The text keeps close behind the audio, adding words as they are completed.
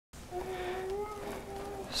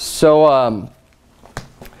So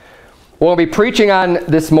what we'll be preaching on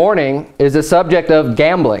this morning is the subject of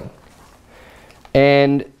gambling.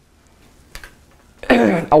 And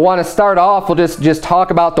I want to start off, we'll just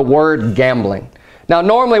talk about the word gambling. Now,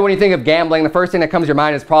 normally when you think of gambling, the first thing that comes to your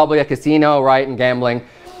mind is probably a casino, right, and gambling.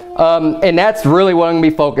 And that's really what I'm going to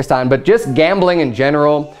be focused on. But just gambling in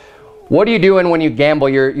general, what are you doing when you gamble?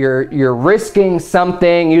 You're risking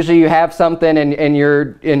something. Usually you have something and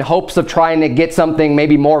you're in hopes of trying to get something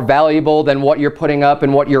maybe more valuable than what you're putting up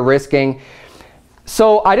and what you're risking.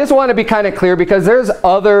 So I just want to be kind of clear, because there's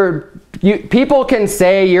people can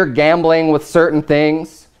say you're gambling with certain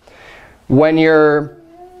things when you're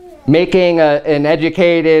making an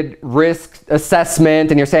educated risk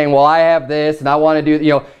assessment and you're saying, well, I have this and I want to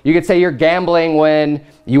do, you could say you're gambling when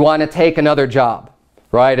you want to take another job.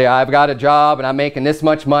 Right, I've got a job and I'm making this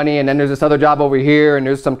much money, and then there's this other job over here and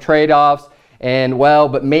there's some trade-offs, and well,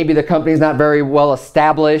 but maybe the company's not very well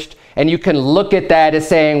established, and you can look at that as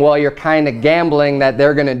saying, well, you're kind of gambling that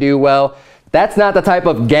they're going to do well. That's not the type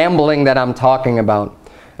of gambling that I'm talking about.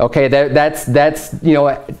 Okay, that's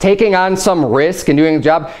taking on some risk and doing a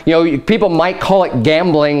job. People might call it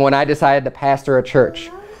gambling when I decided to pastor a church.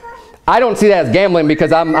 I don't see that as gambling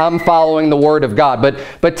because I'm following the Word of God.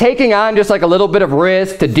 But taking on just like a little bit of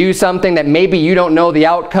risk to do something that maybe you don't know the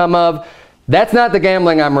outcome of, that's not the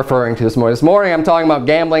gambling I'm referring to this morning. This morning I'm talking about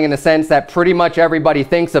gambling in the sense that pretty much everybody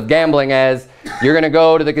thinks of gambling as you're going to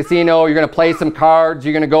go to the casino, you're going to play some cards,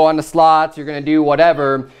 you're going to go on the slots, you're going to do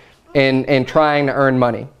whatever in trying to earn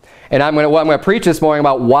money. And I'm going to preach this morning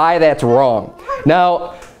about why that's wrong.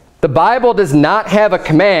 Now, the Bible does not have a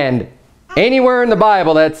command anywhere in the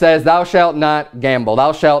Bible that says thou shalt not gamble,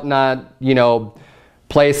 thou shalt not,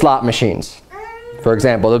 play slot machines, for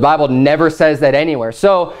example. The Bible never says that anywhere.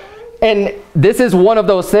 So, and this is one of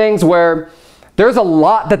those things where there's a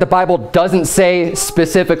lot that the Bible doesn't say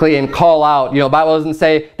specifically and call out. The Bible doesn't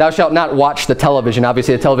say thou shalt not watch the television.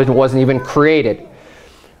 Obviously, the television wasn't even created.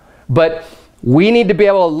 But we need to be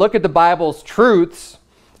able to look at the Bible's truths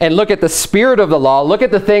and look at the spirit of the law, look at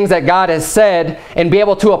the things that God has said, and be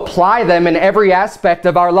able to apply them in every aspect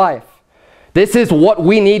of our life. This is what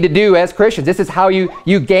we need to do as Christians. This is how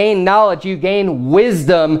you gain knowledge, you gain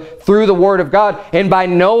wisdom through the Word of God. And by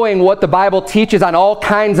knowing what the Bible teaches on all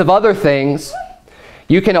kinds of other things,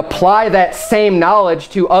 you can apply that same knowledge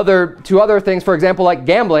to other things, for example, like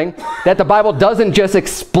gambling, that the Bible doesn't just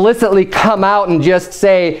explicitly come out and just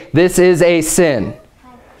say, this is a sin.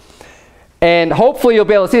 And hopefully you'll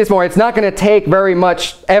be able to see this more. It's not going to take very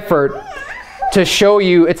much effort to show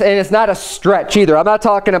you, and it's not a stretch either. I'm not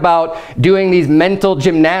talking about doing these mental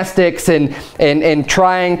gymnastics and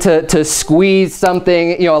trying to squeeze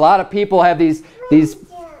something. A lot of people have these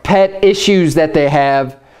pet issues that they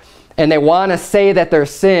have, and they want to say that they're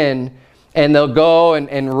sin, and they'll go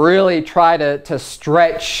and really try to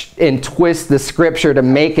stretch and twist the scripture to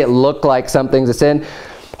make it look like something's a sin.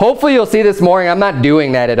 Hopefully you'll see this morning I'm not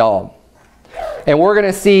doing that at all. And we're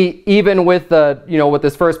going to see, even with with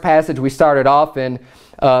this first passage we started off in,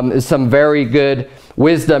 some very good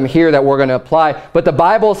wisdom here that we're going to apply. But the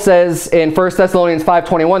Bible says in 1 Thessalonians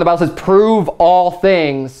 5:21, the Bible says, prove all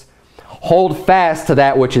things, hold fast to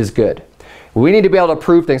that which is good. We need to be able to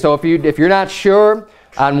prove things. So if you're not sure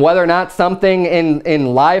on whether or not something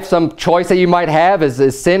in life, some choice that you might have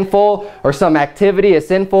is sinful, or some activity is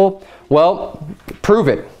sinful, well, prove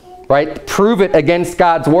it. Right? Prove it against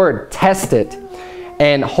God's Word. Test it.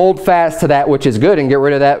 And hold fast to that which is good and get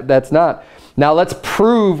rid of that that's not. Now we're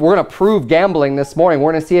going to prove gambling this morning.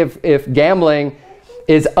 We're going to see if gambling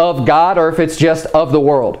is of God or if it's just of the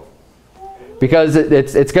world. Because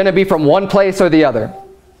it's going to be from one place or the other.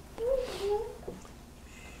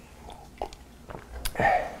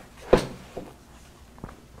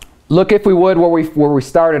 Look, if we would, where we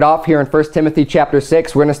started off here in 1 Timothy chapter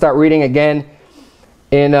 6. We're going to start reading again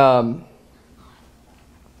in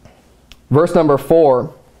verse number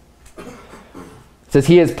 4. It says,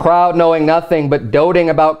 he is proud, knowing nothing, but doting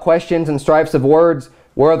about questions and strifes of words,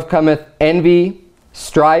 whereof cometh envy,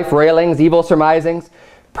 strife, railings, evil surmisings,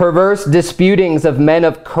 perverse disputings of men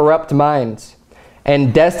of corrupt minds,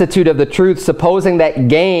 and destitute of the truth, supposing that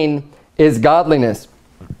gain is godliness.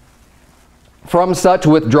 From such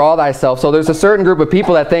withdraw thyself. So there's a certain group of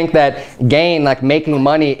people that think that gain, like making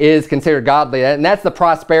money, is considered godly. And that's the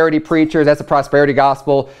prosperity preachers. That's the prosperity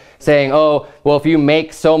gospel, saying, oh, well, if you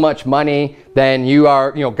make so much money, then you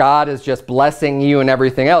are, God is just blessing you and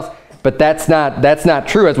everything else. But that's not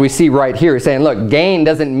true, as we see right here. He's saying, look, gain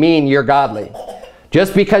doesn't mean you're godly.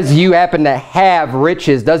 Just because you happen to have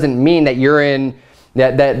riches doesn't mean that you're in,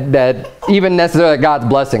 that even necessarily God's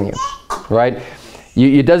blessing you, right?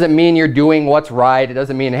 It doesn't mean you're doing what's right. It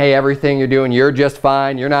doesn't mean, hey, everything you're doing, you're just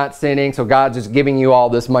fine. You're not sinning, so God's just giving you all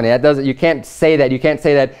this money. You can't say that. You can't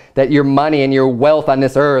say that your money and your wealth on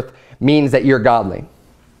this earth means that you're godly.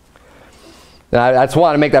 And I just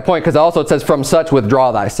want to make that point because also it says, from such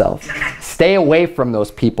withdraw thyself. Stay away from those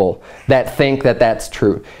people that think that that's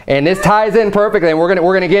true. And this ties in perfectly, and we're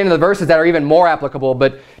going to get into the verses that are even more applicable.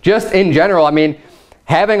 But just in general, I mean,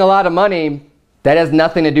 having a lot of money, that has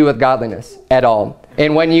nothing to do with godliness at all.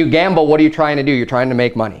 And when you gamble, what are you trying to do? You're trying to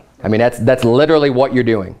make money. I mean, that's literally what you're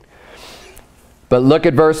doing. But look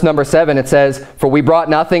at verse number 7. It says, for we brought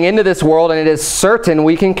nothing into this world, and it is certain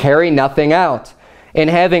we can carry nothing out. And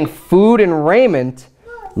having food and raiment,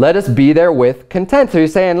 let us be therewith content. So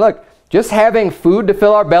he's saying, look, just having food to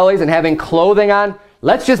fill our bellies and having clothing on,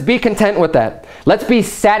 let's just be content with that. Let's be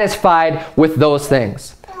satisfied with those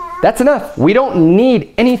things. That's enough. We don't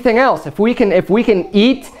need anything else. If we can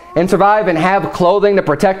eat and survive and have clothing to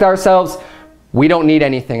protect ourselves, we don't need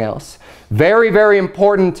anything else. Very, very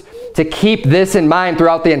important to keep this in mind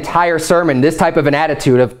throughout the entire sermon, this type of an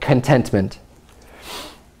attitude of contentment.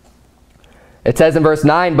 It says in verse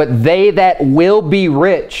 9, but they that will be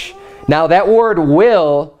rich. Now that word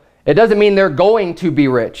will, it doesn't mean they're going to be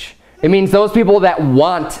rich. It means those people that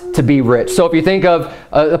want to be rich. So if you think of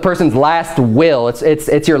a person's last will,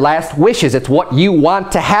 it's your last wishes. It's what you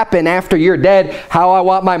want to happen after you're dead, how I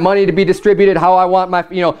want my money to be distributed, how I want my,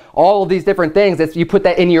 all of these different things. You put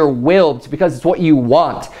that in your will because it's what you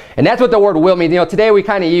want. And that's what the word will means. Today we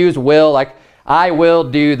kind of use will, like I will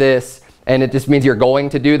do this. And it just means you're going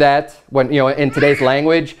to do that when, in today's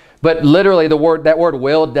language. But literally that word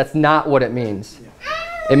will, that's not what it means.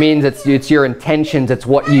 It means it's your intentions, it's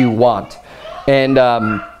what you want. And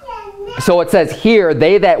so it says here,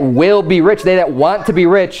 they that will be rich, they that want to be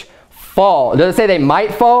rich, fall. Does it say they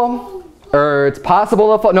might fall? Or it's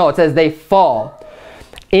possible to fall? No, it says they fall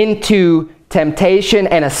into temptation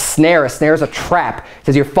and a snare. A snare is a trap. It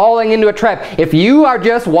says you're falling into a trap. If you are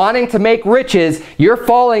just wanting to make riches, you're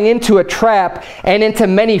falling into a trap and into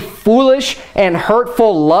many foolish and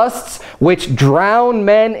hurtful lusts, which drown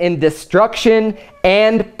men in destruction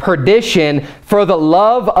and perdition. For the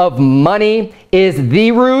love of money is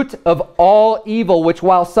the root of all evil, which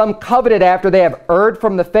while some coveted after, they have erred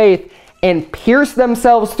from the faith and pierced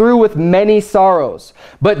themselves through with many sorrows.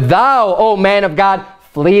 But thou, O man of God,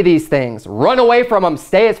 flee these things. Run away from them.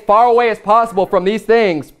 Stay as far away as possible from these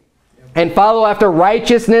things. And follow after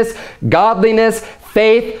righteousness, godliness,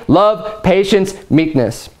 faith, love, patience,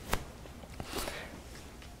 meekness.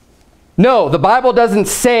 No, the Bible doesn't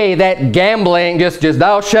say that gambling, just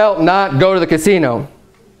thou shalt not go to the casino.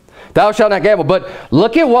 Thou shalt not gamble. But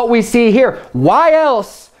look at what we see here. Why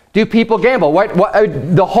else do people gamble?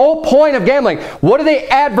 The whole point of gambling, what do they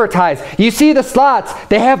advertise? You see the slots,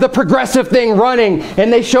 they have the progressive thing running,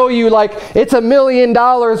 and they show you like, it's $1 million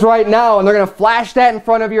right now, and they're going to flash that in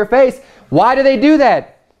front of your face. Why do they do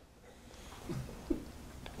that?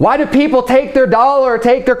 Why do people take their dollar, or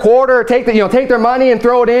take their quarter, or take their money and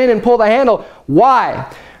throw it in and pull the handle?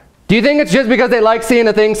 Why? Do you think it's just because they like seeing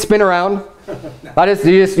the thing spin around?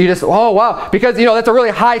 You just oh wow, because that's a really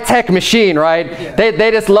high-tech machine, right? Yeah.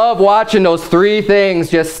 They just love watching those three things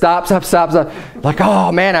just stop. Like,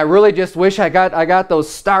 oh man, I really just wish I got those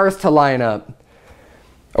stars to line up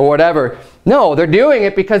or whatever. No, they're doing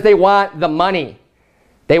it because they want the money.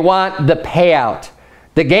 They want the payout.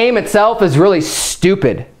 The game itself is really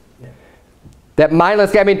stupid. Yeah. That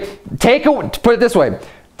mindless game. I mean, put it this way,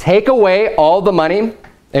 take away all the money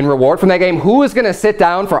and reward from that game. Who is going to sit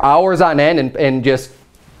down for hours on end and just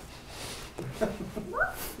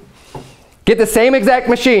get the same exact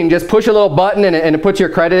machine, just push a little button and it puts your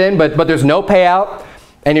credit in, but there's no payout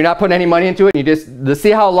and you're not putting any money into it, and you just to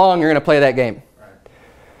see how long you're going to play that game. Right.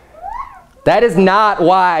 That is not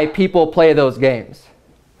why people play those games.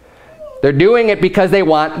 They're doing it because they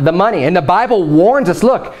want the money. And the Bible warns us,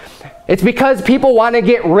 look, it's because people want to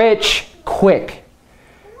get rich quick.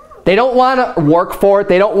 They don't want to work for it.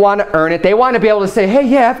 They don't want to earn it. They want to be able to say, hey,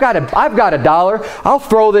 yeah, I've got $1. I'll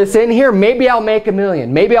throw this in here. Maybe I'll make $1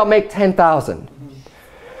 million. Maybe I'll make 10,000.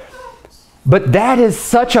 But that is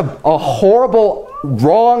such a horrible,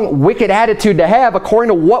 wrong, wicked attitude to have according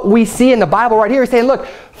to what we see in the Bible right here. He's saying, look,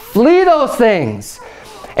 flee those things.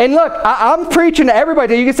 And look, I'm preaching to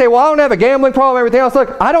everybody. You can say, well, I don't have a gambling problem, everything else.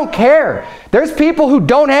 Look, I don't care. There's people who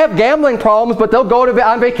don't have gambling problems, but they'll go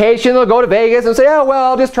on vacation, they'll go to Vegas and say, oh, well,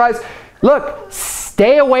 I'll just try. Look,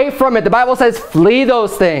 stay away from it. The Bible says flee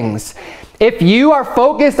those things. If you are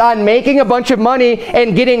focused on making a bunch of money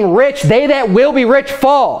and getting rich, they that will be rich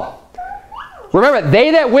fall. Remember,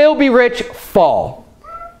 they that will be rich fall.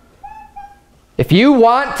 If you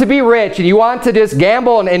want to be rich and you want to just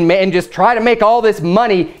gamble and just try to make all this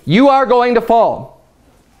money, you are going to fall.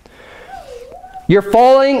 You're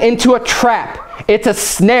falling into a trap. It's a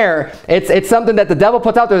snare. It's something that the devil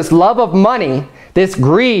puts out there, this love of money, this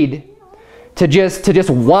greed, to just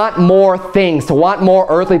want more things, to want more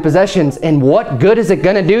earthly possessions. And what good is it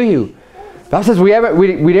going to do you? The Bible says we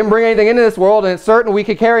didn't bring anything into this world, and it's certain we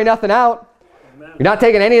could carry nothing out. Amen. You're not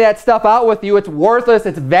taking any of that stuff out with you. It's worthless.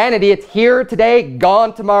 It's vanity. It's here today,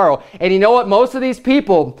 gone tomorrow. And you know what? Most of these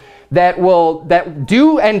people that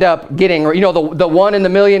do end up getting, or the 1 in a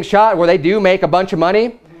million shot where they do make a bunch of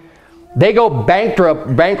money, they go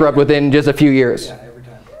bankrupt within just a few years. Yeah,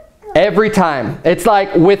 every time. It's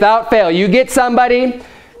like without fail. You get somebody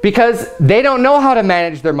because they don't know how to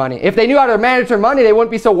manage their money. If they knew how to manage their money, they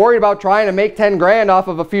wouldn't be so worried about trying to make 10 grand off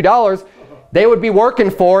of a few dollars. They would be working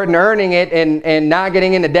for it and earning it and not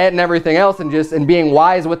getting into debt and everything else and being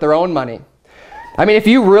wise with their own money. I mean, if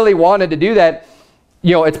you really wanted to do that,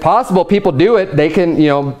 it's possible. People do it. They can,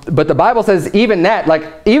 but the Bible says even that, like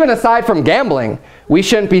even aside from gambling, we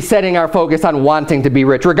shouldn't be setting our focus on wanting to be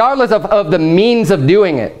rich, regardless of the means of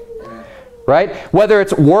doing it. Right? Whether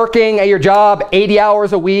it's working at your job 80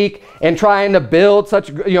 hours a week and trying to build such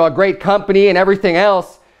a great company and everything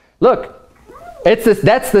else. Look,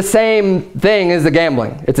 that's the same thing as the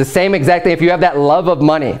gambling. It's the same exact thing if you have that love of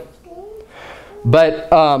money. But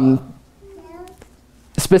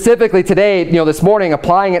specifically today, this morning,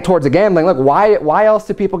 applying it towards the gambling, look, why else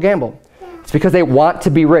do people gamble? It's because they want to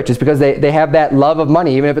be rich. It's because they have that love of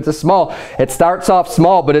money, even if it's it starts off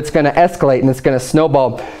small, but it's going to escalate and it's going to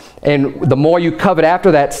snowball. And the more you covet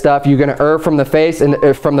after that stuff, you're going to err from the faith.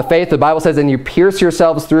 And from the faith, the Bible says, and you pierce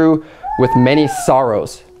yourselves through with many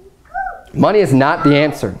sorrows. Money is not the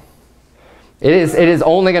answer. It is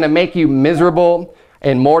only going to make you miserable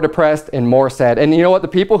and more depressed and more sad. And you know what? The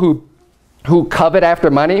people who covet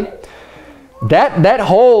after money, that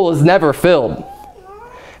hole is never filled.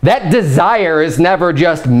 That desire is never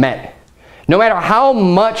just met. No matter how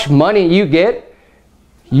much money you get,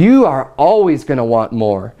 you are always going to want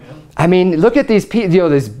more. I mean, look at these people,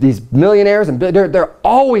 these millionaires, and they're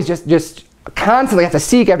always just constantly have to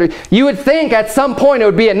seek after. You would think at some point it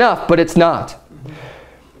would be enough, but it's not.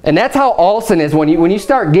 And that's how all sin is. When you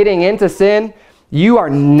start getting into sin, you are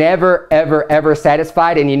never, ever, ever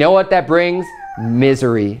satisfied. And you know what that brings?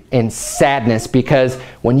 Misery and sadness. Because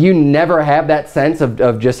when you never have that sense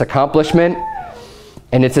of just accomplishment,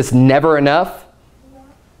 and it's just never enough,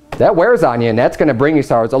 that wears on you, and that's going to bring you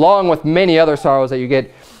sorrows, along with many other sorrows that you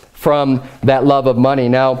get from that love of money.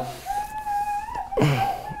 Now,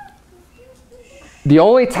 the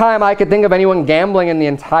only time I could think of anyone gambling in the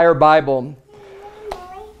entire Bible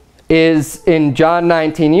is in John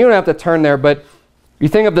 19. You don't have to turn there, but you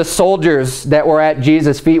think of the soldiers that were at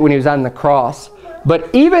Jesus' feet when he was on the cross.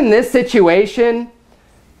 But even this situation,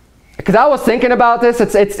 because I was thinking about this,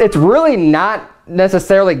 it's really not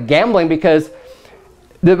necessarily gambling, because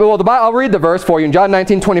I'll read the verse for you. In John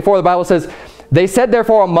 19:24, the Bible says, they said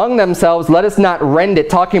therefore among themselves, let us not rend it,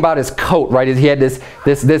 talking about his coat, right? He had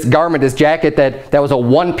this garment, this jacket that was a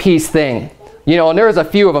one-piece thing. And there was a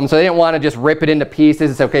few of them, so they didn't want to just rip it into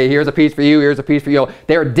pieces. It's okay, here's a piece for you, here's a piece for you.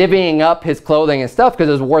 They were divvying up his clothing and stuff because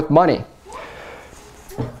it was worth money.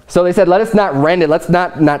 So they said, let us not rend it, let's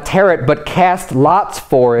not tear it, but cast lots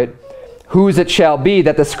for it, whose it shall be,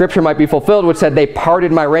 that the scripture might be fulfilled, which said, they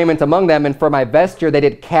parted my raiment among them, and for my vesture they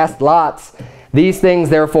did cast lots. These things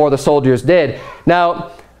therefore the soldiers did.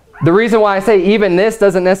 Now, the reason why I say even this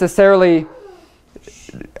doesn't necessarily,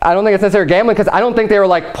 I don't think it's necessarily gambling, because I don't think they were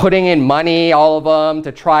like putting in money, all of them,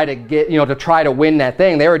 to try to get, to try to win that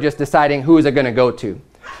thing. They were just deciding who is it going to go to,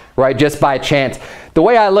 right? Just by chance. The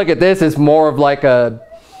way I look at this is more of like a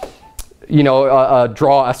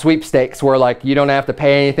sweepstakes, where like you don't have to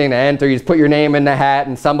pay anything to enter. You just put your name in the hat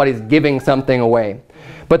and somebody's giving something away.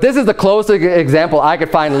 But this is the closest example I could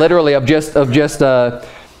find literally of just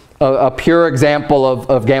a pure example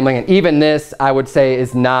of gambling. And even this, I would say,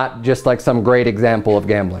 is not just like some great example of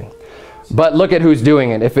gambling. But look at who's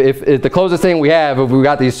doing it. If the closest thing we have, if we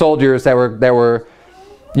got these soldiers that were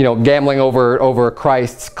gambling over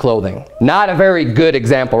Christ's clothing. Not a very good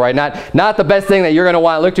example, right? Not the best thing that you're going to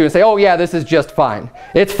want to look to and say, oh yeah, this is just fine.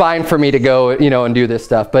 It's fine for me to go, and do this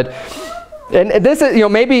stuff. But, and this is,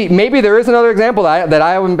 maybe there is another example that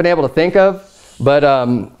I haven't been able to think of, but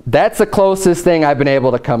that's the closest thing I've been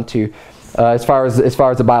able to come to as far as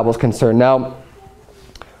the Bible is concerned. Now,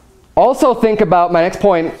 also think about, my next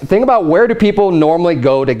point, think about where do people normally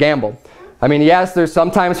go to gamble? I mean, yes, there's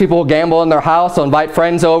sometimes people who gamble in their house, they'll invite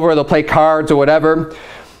friends over, they'll play cards or whatever.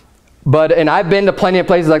 And I've been to plenty of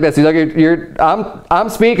places like this. I'm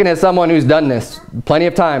speaking as someone who's done this plenty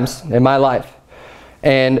of times in my life.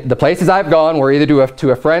 And the places I've gone were either to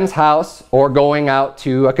a friend's house or going out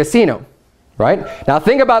to a casino, right? Now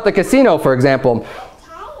think about the casino, for example.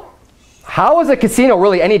 How is a casino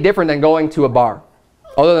really any different than going to a bar,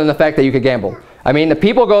 other than the fact that you could gamble? I mean, the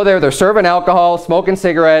people go there, they're serving alcohol, smoking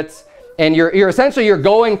cigarettes, and you're essentially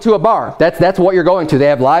going to a bar. That's what you're going to. They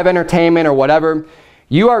have live entertainment or whatever.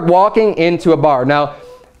 You are walking into a bar. Now,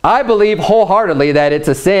 I believe wholeheartedly that it's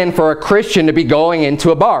a sin for a Christian to be going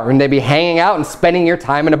into a bar and to be hanging out and spending your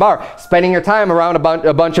time in a bar, spending your time around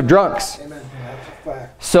a bunch of drunks. Amen. That's a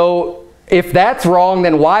fact. So if that's wrong,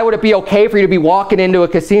 then why would it be okay for you to be walking into a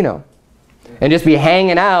casino and just be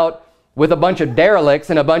hanging out with a bunch of derelicts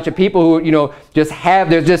and a bunch of people who, you know,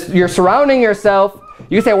 you're surrounding yourself.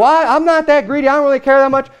 You say, well, I'm not that greedy. I don't really care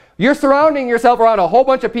that much. You're surrounding yourself around a whole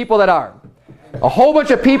bunch of people that are. A whole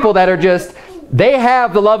bunch of people that are just, they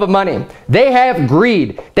have the love of money. They have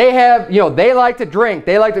greed. They have, you know, they like to drink.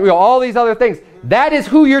 They like to, you know, all these other things. That is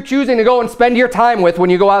who you're choosing to go and spend your time with when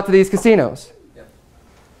you go out to these casinos.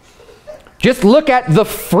 Just look at the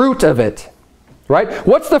fruit of it, right?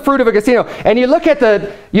 What's the fruit of a casino? And you look at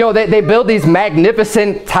the, you know, they build these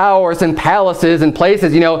magnificent towers and palaces and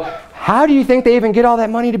places, you know. How do you think they even get all that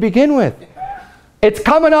money to begin with? It's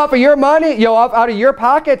coming off of your money, you know, out of your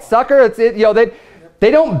pocket, sucker. You know,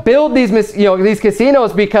 they don't build these, you know, these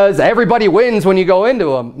casinos because everybody wins when you go into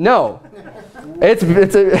them. No, it's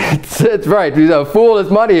right. A fool is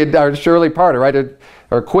money or surely parted, right?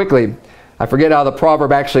 Or quickly. I forget how the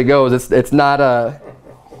proverb actually goes. It's not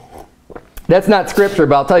that's not scripture,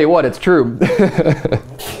 but I'll tell you what, it's true.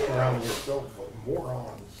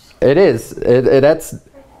 It is. That's.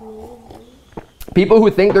 People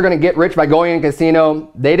who think they're going to get rich by going in a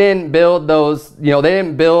casino, they didn't build those, you know, they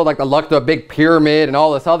didn't build like the big pyramid and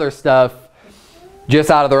all this other stuff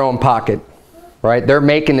just out of their own pocket, right? They're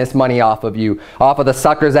making this money off of you, off of the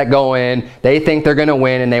suckers that go in. They think they're going to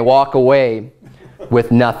win and they walk away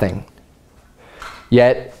with nothing.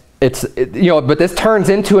 Yet, you know, but this turns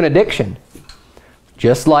into an addiction.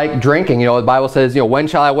 Just like drinking, you know, the Bible says, you know, when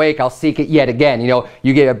shall I wake? I'll seek it yet again. You know,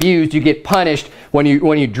 you get abused, you get punished when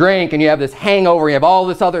you drink and you have this hangover, you have all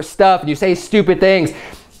this other stuff and you say stupid things.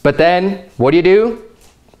 But then, what do?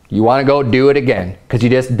 You want to go do it again because you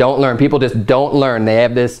just don't learn. People just don't learn. They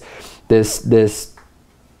have this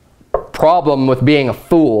problem with being a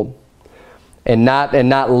fool and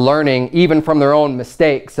not learning even from their own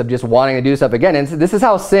mistakes of just wanting to do stuff again. And this is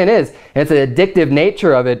how sin is. And it's an addictive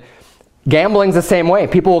nature of it. Gambling's the same way.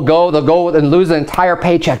 People they'll go and lose an entire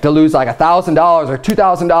paycheck. They'll lose like $1,000 or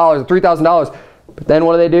 $2,000 or $3,000. But then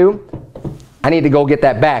what do? I need to go get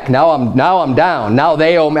that back. Now I'm down. Now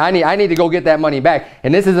they owe me. I need to go get that money back.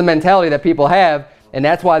 And this is the mentality that people have, and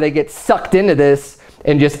that's why they get sucked into this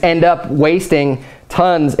and just end up wasting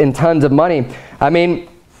tons and tons of money. I mean,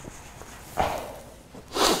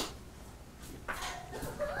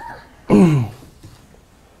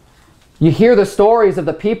 you hear the stories of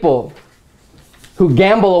the people who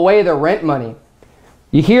gamble away their rent money.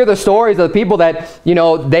 You hear the stories of the people that, you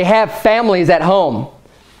know, they have families at home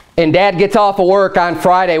and dad gets off of work on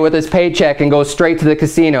Friday with his paycheck and goes straight to the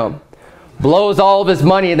casino, blows all of his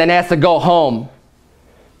money and then has to go home.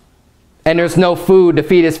 And there's no food to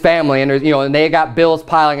feed his family, and there's, you know, and they got bills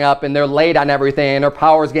piling up and they're late on everything and their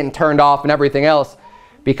power's getting turned off and everything else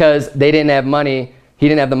because they didn't have money. He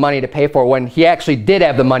didn't have the money to pay for it when he actually did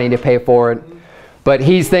have the money to pay for it. But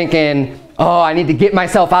he's thinking, oh, I need to get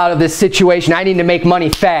myself out of this situation. I need to make money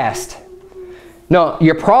fast. No,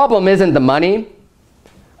 your problem isn't the money.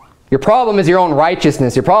 Your problem is your own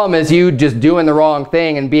righteousness. Your problem is you just doing the wrong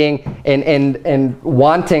thing and being and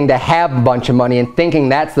wanting to have a bunch of money and thinking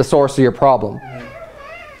that's the source of your problem.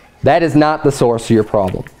 That is not the source of your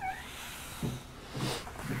problem.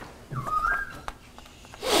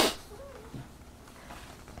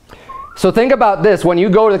 So think about this. When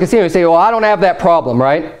you go to the casino, you say, well, I don't have that problem,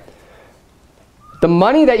 right? The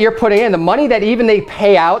money that you're putting in, the money that even they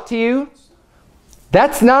pay out to you,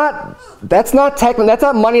 that's not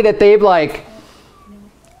money that they've like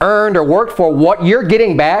earned or worked for. What you're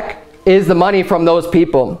getting back is the money from those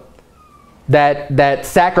people that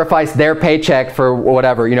sacrifice their paycheck for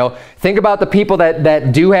whatever, you know. Think about the people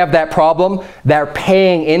that do have that problem, that are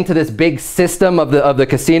paying into this big system of the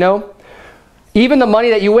casino. Even the money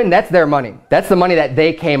that you win, that's their money. That's the money that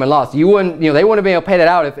they came and lost. You wouldn't, you know, they wouldn't be able to pay that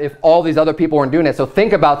out if all these other people weren't doing it. So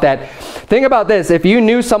think about that. Think about this. If you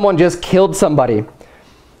knew someone just killed somebody,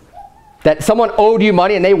 that someone owed you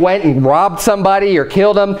money and they went and robbed somebody or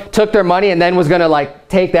killed them, took their money and then was going to like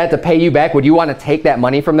take that to pay you back, would you want to take that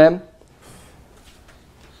money from them?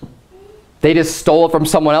 They just stole it from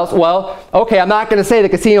someone else. Well, okay, I'm not going to say the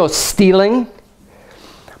casino is stealing,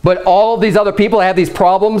 but all these other people have these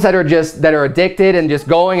problems that are addicted and just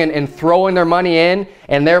going and throwing their money in,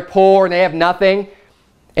 and they're poor and they have nothing,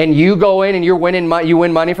 and you go in and you win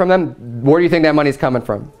money from them. Where do you think that money's coming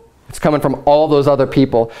from? It's coming from all those other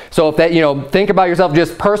people. So if that, think about yourself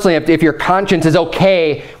just personally, if your conscience is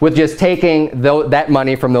okay with just taking that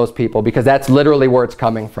money from those people, because that's literally where it's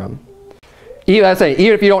coming from. Even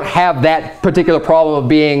if you don't have that particular problem of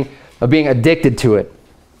being addicted to it.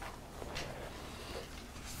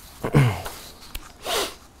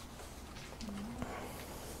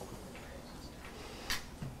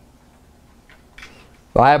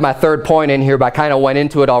 Well, I have my third point in here, but I kind of went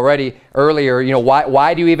into it already earlier.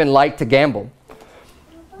 Why do you even like to gamble?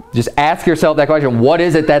 Just ask yourself that question. What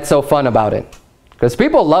is it that's so fun about it? Because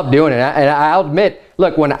people love doing it. And I'll admit,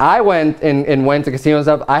 look, when I went to casinos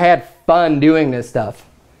and stuff, I had fun doing this stuff.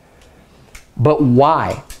 But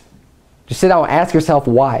why? Just sit down and ask yourself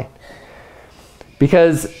why.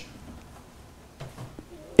 Because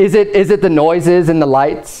is it the noises and the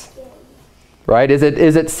lights? Right? Is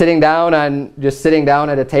it sitting down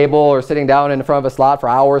at a table or sitting down in front of a slot for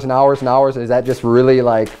hours and hours and hours? Is that just really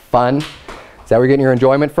like fun? Is that where you're getting your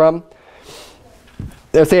enjoyment from?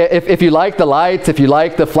 Say if you like the lights, if you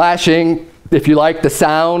like the flashing, if you like the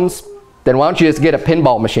sounds, then why don't you just get a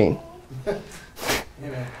pinball machine?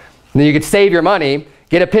 Then you could save your money,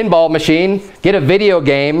 get a pinball machine, get a video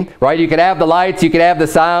game, right? You could have the lights, you could have the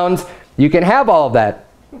sounds, you can have all of that,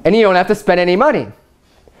 and you don't have to spend any money.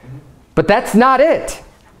 But that's not it.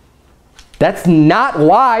 That's not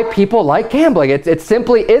why people like gambling. It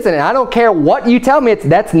simply isn't. And I don't care what you tell me,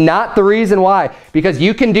 that's not the reason why. Because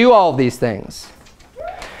you can do all of these things.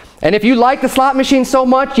 And if you like the slot machine so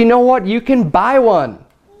much, you know what? You can buy one.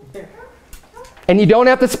 And you don't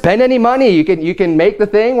have to spend any money. You can make the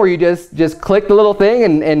thing where you just click the little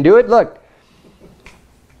thing and do it. Look,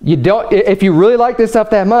 if you really like this stuff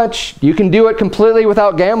that much, you can do it completely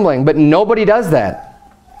without gambling. But nobody does that.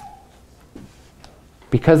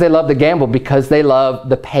 Because they love to gamble, because they love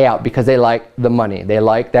the payout, because they like the money. They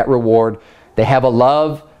like that reward. They have a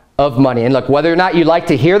love of money. And look, whether or not you like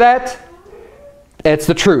to hear that, it's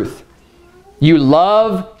the truth. You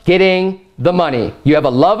love getting the money. You have a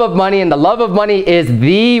love of money, and the love of money is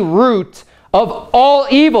the root of all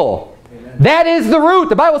evil. Amen. That is the root.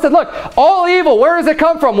 The Bible said, look, all evil, where does it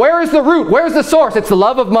come from? Where is the root? Where is the source? It's the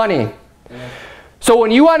love of money. Amen. So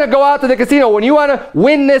when you want to go out to the casino, when you want to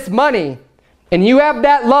win this money, and you have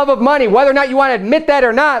that love of money, whether or not you want to admit that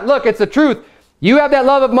or not, look, it's the truth. You have that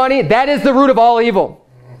love of money, that is the root of all evil.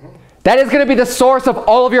 That is going to be the source of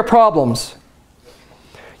all of your problems.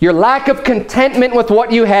 Your lack of contentment with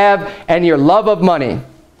what you have and your love of money.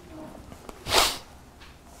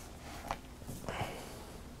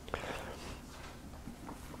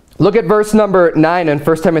 Look at verse number 9 in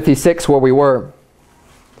 1 Timothy 6 where we were.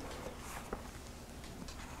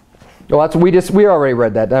 Oh, we already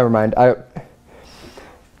read that. Never mind.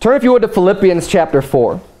 Turn, if you would, to Philippians chapter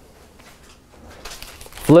 4.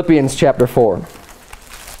 Philippians chapter 4.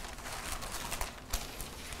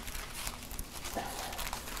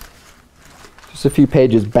 Just a few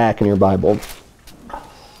pages back in your Bible.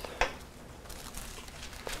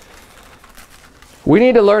 We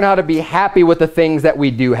need to learn how to be happy with the things that we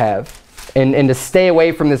do have. And to stay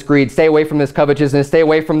away from this greed, stay away from this covetousness, stay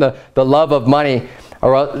away from the love of money,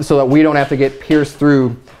 so that we don't have to get pierced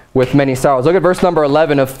through with many sorrows. Look at verse number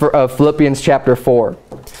 11 of Philippians chapter 4.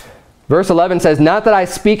 Verse 11 says, "Not that I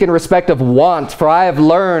speak in respect of want, for I have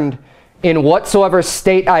learned in whatsoever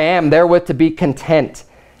state I am therewith to be content.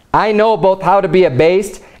 I know both how to be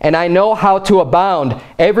abased, and I know how to abound.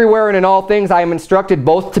 Everywhere and in all things I am instructed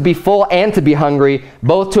both to be full and to be hungry,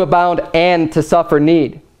 both to abound and to suffer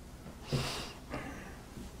need."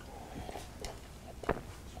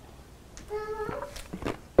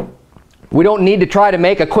 We don't need to try to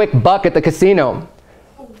make a quick buck at the casino.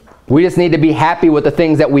 We just need to be happy with the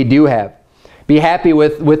things that we do have. Be happy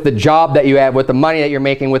with the job that you have, with the money that you're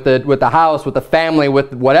making, with the house, with the family,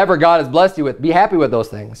 with whatever God has blessed you with. Be happy with those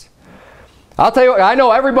things. I'll tell you what, I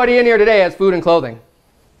know everybody in here today has food and clothing.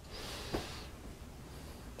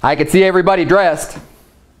 I could see everybody dressed.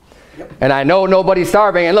 Yep. And I know nobody's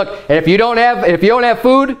starving. And look, if you don't have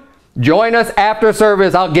food, join us after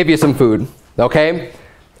service. I'll give you some food. Okay?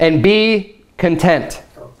 And be content.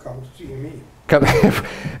 Come see me.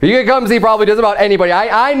 You can come see probably just about anybody.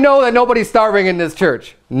 I know that nobody's starving in this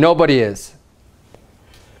church. Nobody is.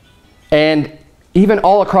 And even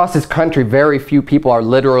all across this country, very few people are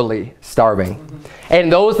literally starving. Mm-hmm.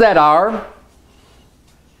 And those that are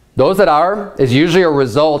is usually a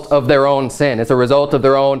result of their own sin. It's a result of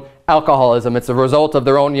their own alcoholism. It's a result of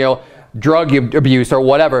their own, drug abuse or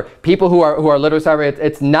whatever. People who are literally starving,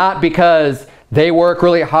 it's not because they work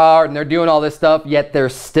really hard and they're doing all this stuff, yet they're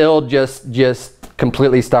still just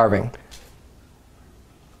completely starving.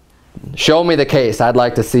 Show me the case. I'd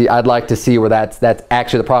like to see where that's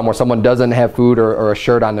actually the problem, where someone doesn't have food or a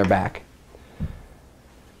shirt on their back.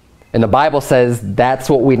 And the Bible says that's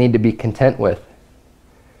what we need to be content with.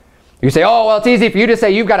 You say, oh, well, it's easy for you to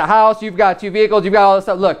say you've got a house, you've got 2 vehicles, you've got all this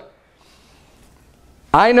stuff. Look,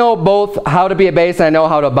 I know both how to be abased and I know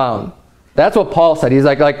how to abound. That's what Paul said. He's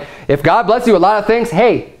like if God bless you with a lot of things,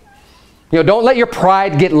 hey, don't let your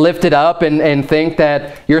pride get lifted up and think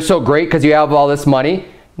that you're so great because you have all this money.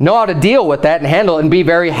 Know how to deal with that and handle it and be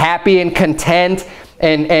very happy and content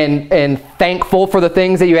and thankful for the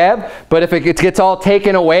things that you have. But if it gets all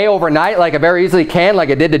taken away overnight, like it very easily can, like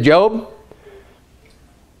it did to Job,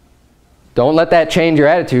 don't let that change your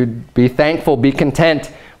attitude. Be thankful, be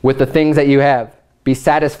content with the things that you have. Be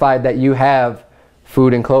satisfied that you have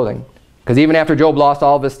food and clothing. Because even after Job lost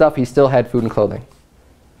all of his stuff, he still had food and clothing.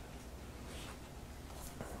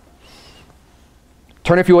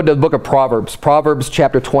 Turn, if you would, to the book of Proverbs. Proverbs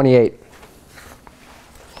chapter 28.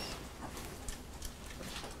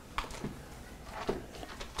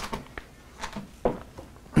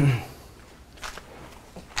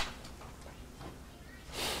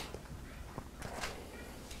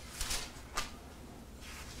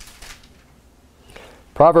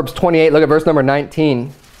 Proverbs 28, look at verse number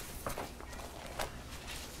 19.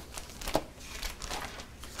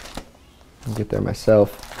 I'll get there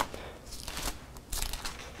myself.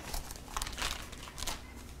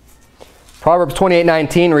 Proverbs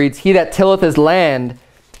 28:19 reads, "He that tilleth his land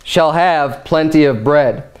shall have plenty of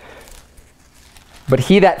bread. But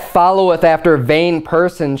he that followeth after a vain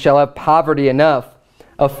person shall have poverty enough.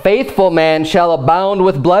 A faithful man shall abound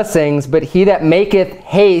with blessings, but he that maketh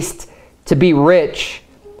haste to be rich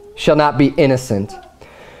shall not be innocent."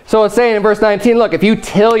 So it's saying in verse 19, look, if you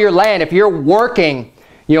till your land, if you're working,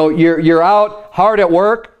 you're out hard at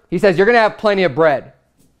work, he says you're going to have plenty of bread.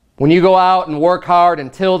 When you go out and work hard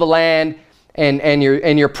and till the land and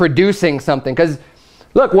you're producing something. Because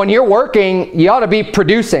look, when you're working, you ought to be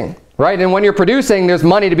producing, right? And when you're producing, there's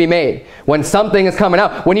money to be made. When something is coming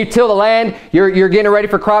out, when you till the land, you're getting ready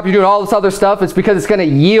for crop, you're doing all this other stuff, it's because it's going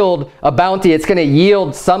to yield a bounty. It's going to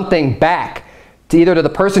yield something back to either to the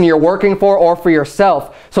person you're working for or for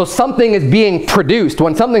yourself. So something is being produced.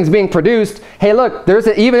 When something's being produced, hey, look,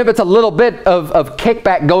 even if it's a little bit of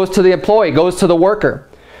kickback goes to the employee, goes to the worker.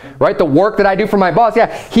 Right? The work that I do for my boss,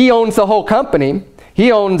 yeah, he owns the whole company.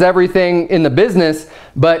 He owns everything in the business,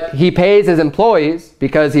 but he pays his employees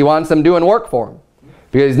because he wants them doing work for him.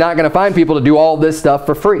 Because he's not going to find people to do all this stuff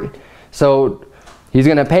for free. So he's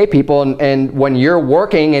going to pay people, and when you're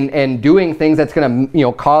working and doing things that's going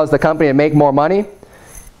to cause the company to make more money,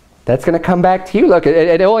 that's going to come back to you. Look,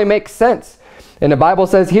 it only makes sense. And the Bible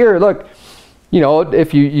says here, look,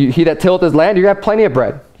 if he that tilleth his land, you have plenty of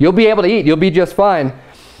bread. You'll be able to eat. You'll be just fine.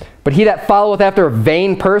 But he that followeth after a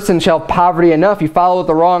vain person shall have poverty enough. You follow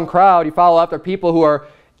the wrong crowd. You follow after people who are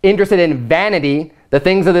interested in vanity, the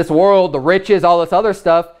things of this world, the riches, all this other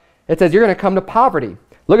stuff. It says you're going to come to poverty.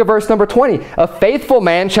 Look at verse number 20. A faithful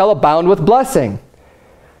man shall abound with blessing.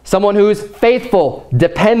 Someone who's faithful,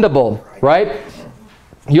 dependable, right?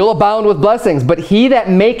 You'll abound with blessings. But he that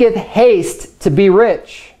maketh haste to be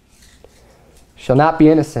rich shall not be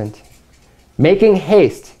innocent. Making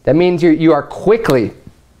haste, that means you are quickly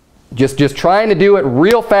just trying to do it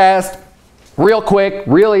real fast, real quick,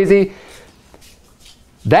 real easy.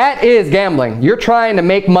 That is gambling. You're trying to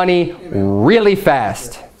make money really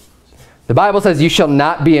fast. The Bible says you shall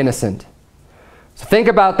not be innocent. So think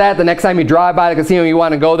about that the next time you drive by the casino and you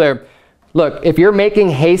want to go there. Look, if you're making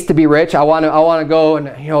haste to be rich, I want to go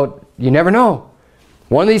and you never know.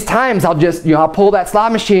 One of these times I'll pull that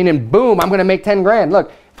slot machine and boom, I'm going to make 10 grand.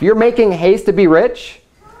 Look, if you're making haste to be rich,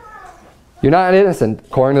 you're not innocent,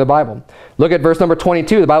 according to the Bible. Look at verse number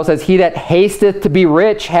 22. The Bible says, he that hasteth to be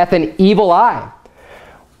rich hath an evil eye.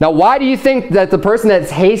 Now, why do you think that the person that's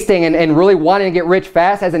hasting and really wanting to get rich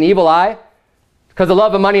fast has an evil eye? Because the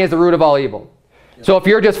love of money is the root of all evil. Yep. So if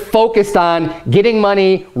you're just focused on getting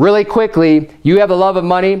money really quickly, you have the love of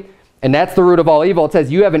money, and that's the root of all evil. It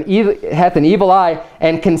says, you hath an evil eye,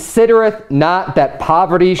 and considereth not that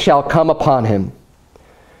poverty shall come upon him.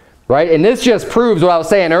 Right? And this just proves what I was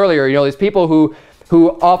saying earlier. These people who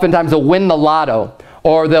oftentimes will win the lotto,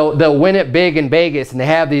 or they'll win it big in Vegas, and they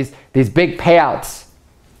have these big payouts,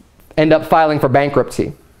 end up filing for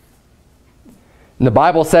bankruptcy. And the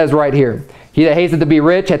Bible says right here, he that hasteth to be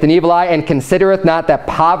rich hath an evil eye, and considereth not that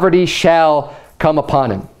poverty shall come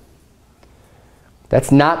upon him.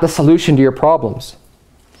 That's not the solution to your problems.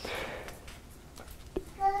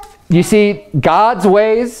 You see, God's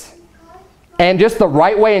ways and just the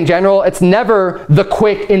right way in general, it's never the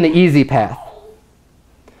quick and the easy path.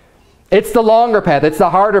 It's the longer path. It's the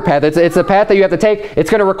harder path. It's a path that you have to take. It's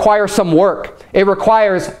going to require some work. It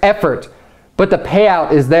requires effort. But the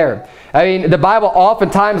payout is there. I mean, the Bible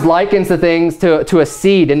oftentimes likens the things to a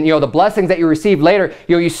seed. And, the blessings that you receive later,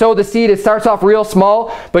 you sow the seed. It starts off real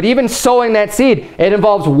small. But even sowing that seed, it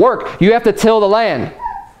involves work. You have to till the land.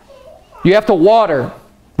 You have to water,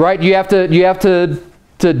 right? You have to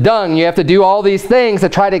dung. You have to do all these things to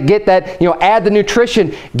try to get that, add the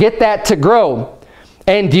nutrition, get that to grow.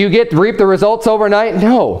 And do you reap the results overnight?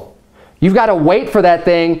 No. You've got to wait for that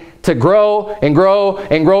thing to grow and grow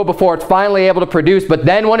and grow before it's finally able to produce. But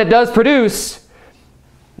then when it does produce,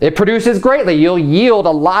 it produces greatly. You'll yield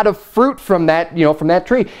a lot of fruit from that, from that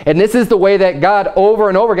tree. And this is the way that God over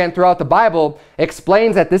and over again throughout the Bible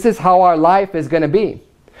explains that this is how our life is going to be.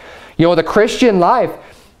 The Christian life,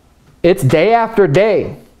 it's day after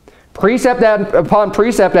day, precept upon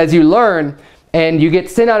precept as you learn, and you get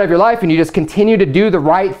sin out of your life and you just continue to do the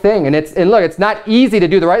right thing. And look, it's not easy to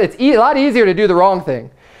do the right. It's a lot easier to do the wrong thing.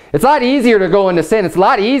 It's a lot easier to go into sin. It's a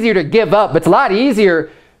lot easier to give up. It's a lot easier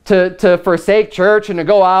to forsake church and to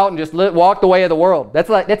go out and just walk the way of the world.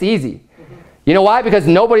 That's easy. You know why? Because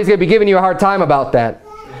nobody's going to be giving you a hard time about that.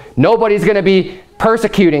 Nobody's going to be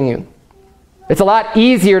persecuting you. It's a lot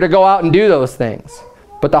easier to go out and do those things.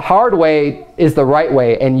 But the hard way is the right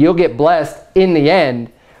way, and you'll get blessed in the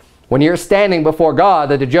end when you're standing before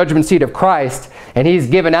God at the judgment seat of Christ, and He's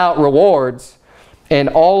given out rewards, and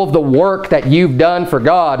all of the work that you've done for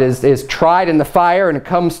God is tried in the fire, and it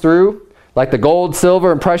comes through like the gold,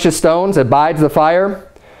 silver, and precious stones, abides the fire.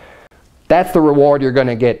 That's the reward you're going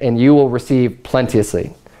to get, and you will receive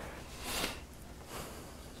plenteously.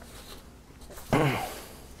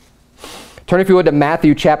 Turn, if you would, to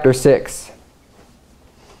Matthew chapter 6.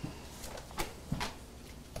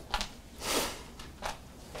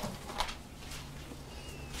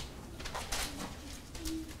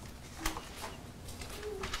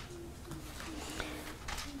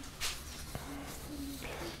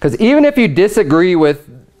 Because even if you disagree with,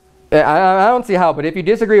 I don't see how, but if you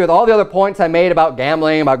disagree with all the other points I made about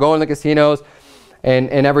gambling, about going to the casinos, and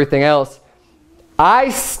everything else, I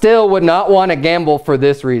still would not want to gamble for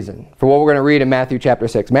this reason, for what we're going to read in Matthew chapter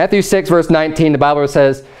 6. Matthew 6 verse 19, the Bible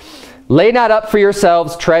says, "Lay not up for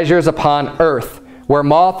yourselves treasures upon earth, where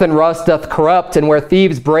moth and rust doth corrupt, and where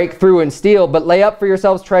thieves break through and steal, but lay up for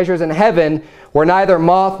yourselves treasures in heaven, where neither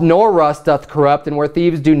moth nor rust doth corrupt, and where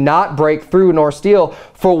thieves do not break through nor steal.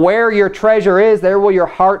 For where your treasure is, there will your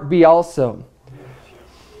heart be also."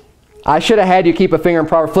 I should have had you keep a finger in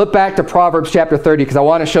Proverbs. Flip back to Proverbs chapter 30, because I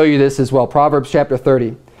want to show you this as well. Proverbs chapter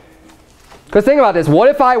 30. Because think about this. What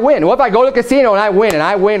if I win? What if I go to a casino and I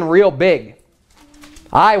win real big?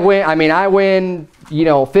 I win,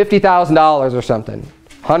 $50,000 or something.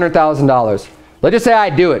 $100,000. Let's just say I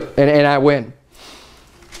do it and I win.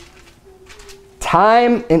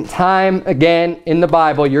 Time and time again in the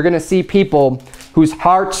Bible, you're going to see people whose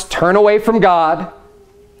hearts turn away from God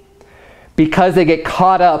because they get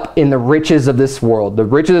caught up in the riches of this world. The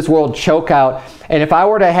riches of this world choke out. And if I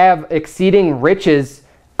were to have exceeding riches,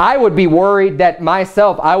 I would be worried that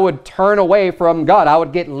I would turn away from God. I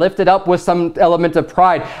would get lifted up with some element of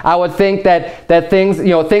pride. I would think that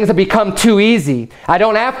things have become too easy. I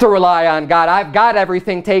don't have to rely on God. I've got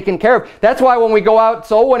everything taken care of. That's why when we go out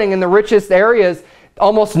soul winning in the richest areas,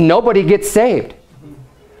 almost nobody gets saved.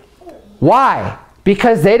 Why?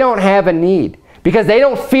 Because they don't have a need. Because they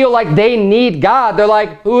don't feel like they need God. They're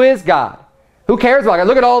like, who is God? Who cares about God?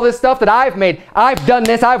 Look at all this stuff that I've made. I've done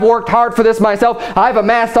this. I've worked hard for this myself. I've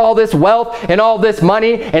amassed all this wealth and all this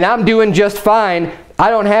money, and I'm doing just fine. I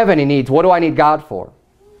don't have any needs. What do I need God for?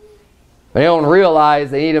 They don't realize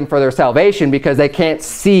they need Him for their salvation because they can't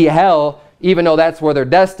see hell, even though that's where they're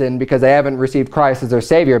destined, because they haven't received Christ as their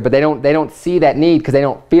Savior. But they don't see that need because they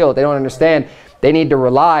don't feel it. They don't understand. They need to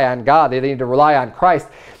rely on God. They need to rely on Christ.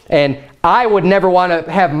 And I would never want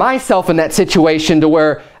to have myself in that situation to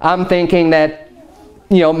where I'm thinking that,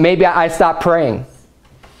 maybe I stop praying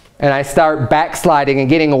and I start backsliding and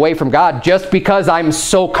getting away from God just because I'm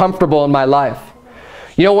so comfortable in my life.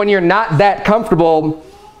 When you're not that comfortable,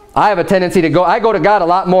 I have a tendency to I go to God a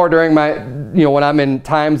lot more during my, when I'm in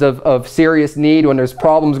times of serious need, when there's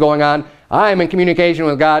problems going on. I am in communication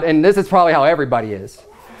with God, and this is probably how everybody is.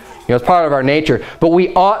 It's part of our nature. But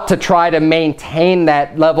we ought to try to maintain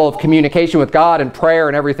that level of communication with God and prayer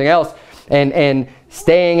and everything else, and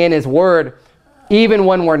staying in His Word, even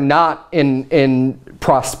when we're not in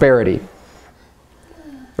prosperity.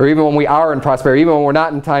 or even when we are in prosperity, even when we're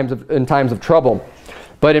not in times of trouble.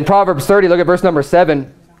 But in Proverbs 30, look at verse number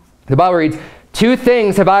 7. The Bible reads, 2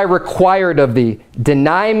 things have I required of thee.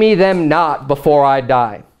 Deny me them not before I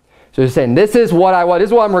die. So he's saying, this is what I want. This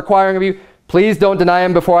is what I'm requiring of you. Please don't deny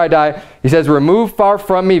him before I die. He says, remove far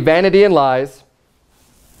from me vanity and lies.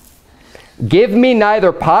 Give me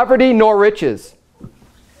neither poverty nor riches.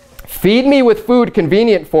 Feed me with food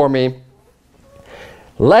convenient for me,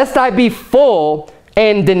 lest I be full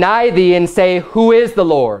and deny thee and say, who is the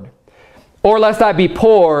Lord? Or lest I be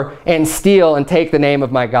poor and steal and take the name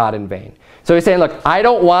of my God in vain. So he's saying, look, I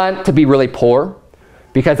don't want to be really poor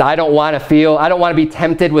because I don't want to be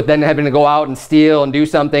tempted with then having to go out and steal and do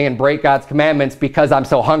something and break God's commandments because I'm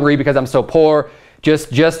so hungry, because I'm so poor, just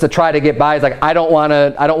to try to get by. It's like, I don't want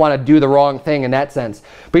to do the wrong thing in that sense.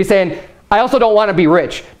 But he's saying, I also don't want to be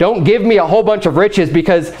rich. Don't give me a whole bunch of riches,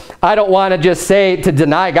 because I don't want to just to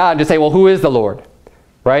deny God and just say, well, who is the Lord?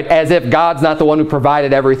 Right? As if God's not the one who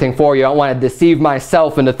provided everything for you. I don't want to deceive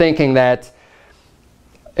myself into thinking that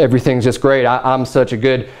everything's just great. I'm such a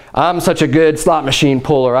good slot machine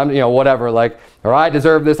puller. I'm, whatever, like, or I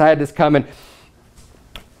deserve this, I had this coming.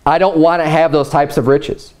 I don't want to have those types of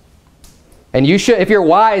riches. And you should, if you're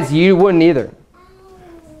wise, you wouldn't either.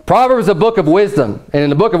 Proverbs is a book of wisdom. And in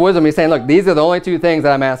the book of wisdom, he's saying, look, these are the only 2 things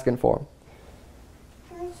that I'm asking for.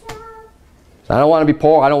 I don't want to be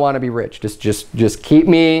poor. I don't want to be rich. Just keep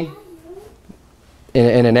me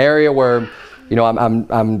in an area where,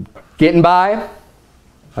 I'm getting by.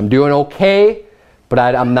 I'm doing okay, but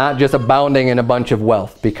I'm not just abounding in a bunch of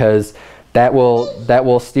wealth, because that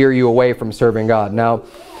will steer you away from serving God. Now,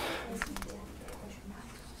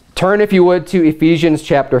 turn, if you would, to Ephesians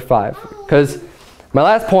chapter 5, because my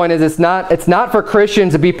last point is it's not for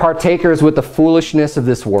Christians to be partakers with the foolishness of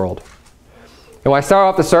this world. And when I started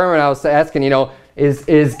off the sermon, I was asking,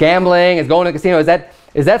 is gambling, is going to a casino,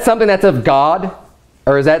 is that something that's of God,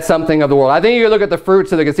 or is that something of the world? I think you look at the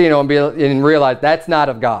fruits of the casino and realize that's not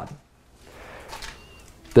of God.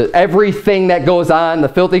 Everything that goes on, the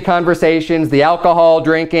filthy conversations, the alcohol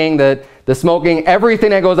drinking, the smoking, everything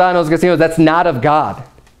that goes on in those casinos, that's not of God.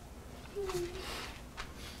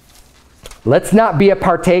 Let's not be a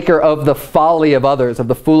partaker of the folly of others, of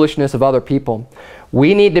the foolishness of other people.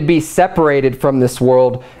 We need to be separated from this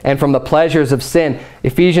world and from the pleasures of sin.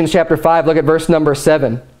 Ephesians chapter 5, look at verse number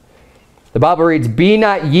 7. The Bible reads, be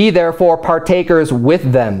not ye therefore partakers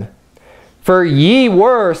with them. For ye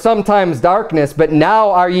were sometimes darkness, but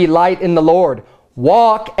now are ye light in the Lord.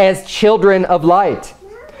 Walk as children of light.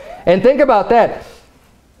 And think about that.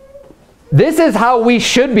 This is how we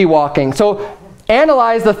should be walking. So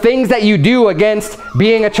analyze the things that you do against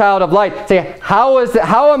being a child of light. Say,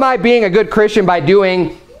 how am I being a good Christian by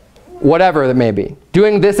doing whatever that may be?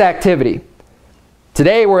 Doing this activity.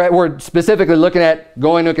 Today we're specifically looking at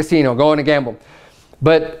going to a casino, going to gamble.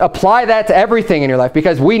 But apply that to everything in your life,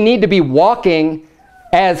 because we need to be walking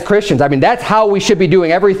as Christians. I mean, that's how we should be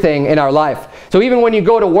doing everything in our life. So even when you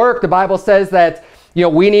go to work, the Bible says that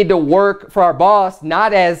we need to work for our boss,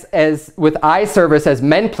 not as with eye service as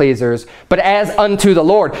men pleasers, but as unto the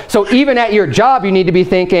Lord. So even at your job, you need to be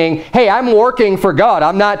thinking, hey, I'm working for God.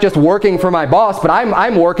 I'm not just working for my boss, but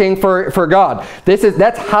I'm working for God.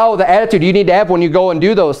 That's how the attitude you need to have when you go and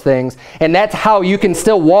do those things. And that's how you can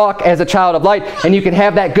still walk as a child of light. And you can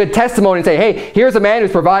have that good testimony and say, hey, here's a man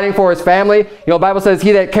who's providing for his family. The Bible says,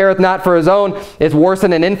 he that careth not for his own is worse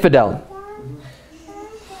than an infidel.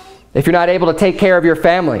 If you're not able to take care of your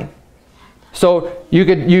family. So you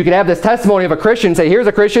could have this testimony of a Christian, say, here's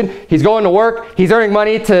a Christian, he's going to work, he's earning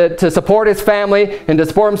money to support his family and to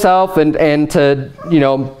support himself and to,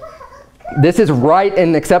 this is right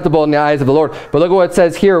and acceptable in the eyes of the Lord. But look at what it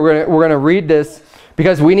says here. We're going to read this,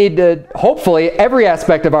 because we need to, hopefully, every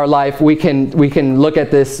aspect of our life, we can look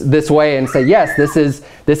at this way and say, yes, this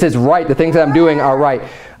is right. The things that I'm doing are right.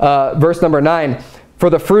 Verse number 9. For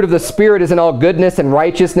the fruit of the Spirit is in all goodness and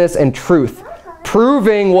righteousness and truth,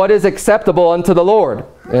 proving what is acceptable unto the Lord.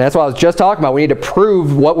 And that's what I was just talking about. We need to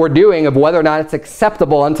prove what we're doing of whether or not it's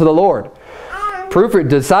acceptable unto the Lord. Prove it.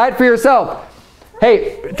 Decide for yourself.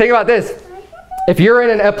 Hey, think about this. If you're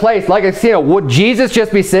in a place like a casino, would Jesus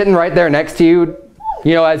just be sitting right there next to you,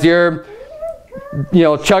 as you're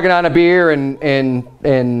chugging on a beer and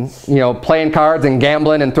playing cards and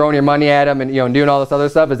gambling and throwing your money at him and doing all this other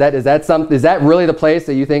stuff? Is that really the place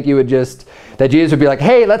that you think you would that Jesus would be like,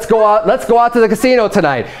 hey, let's go out to the casino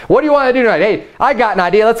tonight. What do you want to do tonight? Hey, I got an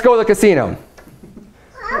idea. Let's go to the casino.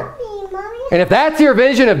 And if that's your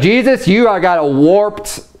vision of Jesus, you are got a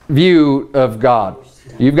warped view of God.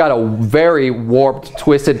 You've got a very warped,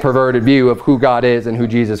 twisted, perverted view of who God is and who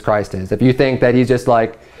Jesus Christ is. If you think that he's just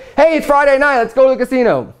like, Hey, it's Friday night. Let's go to the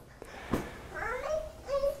casino.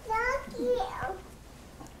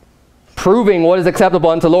 Proving what is acceptable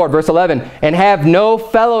unto the Lord. Verse 11. And have no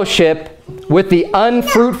fellowship with the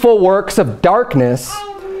unfruitful works of darkness,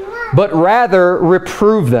 but rather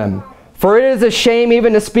reprove them. For it is a shame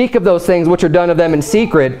even to speak of those things which are done of them in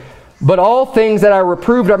secret. But all things that are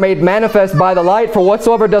reproved are made manifest by the light. For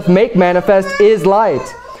whatsoever doth make manifest is light.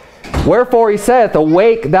 Wherefore he saith,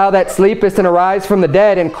 Awake, thou that sleepest, and arise from the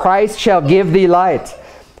dead, and Christ shall give thee light.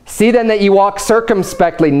 See then that ye walk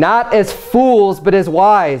circumspectly, not as fools, but as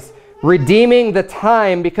wise, redeeming the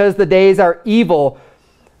time, because the days are evil.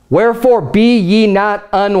 Wherefore be ye not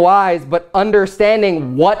unwise, but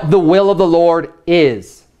understanding what the will of the Lord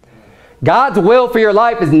is. God's will for your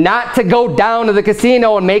life is not to go down to the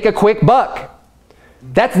casino and make a quick buck.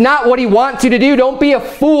 That's not what he wants you to do. Don't be a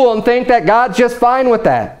fool and think that God's just fine with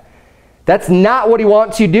that. That's not what he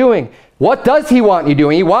wants you doing. What does he want you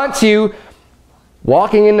doing? He wants you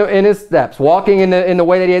walking in his steps, walking in the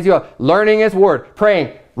way that he has you, learning his word,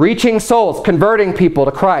 praying, reaching souls, converting people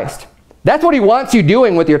to Christ. That's what he wants you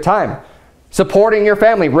doing with your time. Supporting your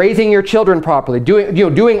family, raising your children properly,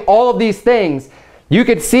 doing all of these things. You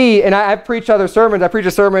could see, and I've preached other sermons. I preached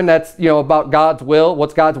a sermon that's about God's will.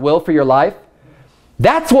 What's God's will for your life?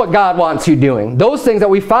 That's what God wants you doing. Those things that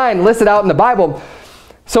we find listed out in the Bible.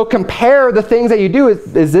 So compare the things that you do.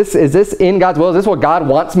 Is this in God's will? Is this what God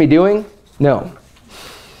wants me doing? No.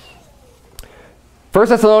 1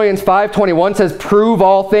 Thessalonians 5:21 says, Prove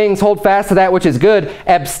all things, hold fast to that which is good,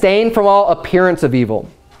 abstain from all appearance of evil.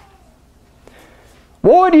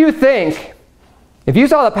 What would you think if you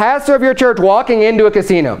saw the pastor of your church walking into a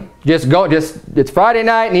casino? It's Friday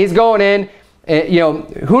night and he's going in, and,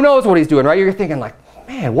 who knows what he's doing, right? You're thinking like,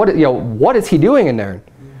 man, what is he doing in there?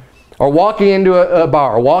 Or walking into a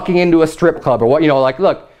bar, or walking into a strip club, or what, like,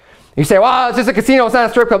 look, you say, well, it's just a casino, it's not a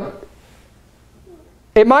strip club.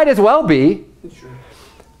 It might as well be. Sure.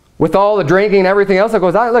 With all the drinking and everything else that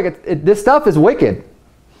goes on. Look, this stuff is wicked.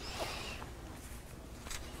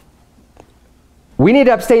 We need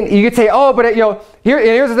to abstain. You could say, oh, but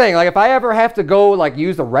here's the thing. Like, if I ever have to go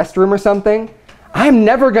use the restroom or something, I'm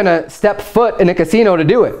never going to step foot in a casino to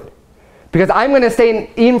do it. Because I'm going to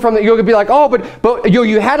stay in from the, you'll be like, oh, but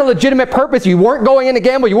you had a legitimate purpose. You weren't going in to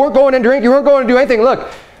gamble. You weren't going in to drink. You weren't going to do anything. Look,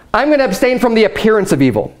 I'm going to abstain from the appearance of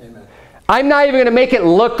evil. I'm not even going to make it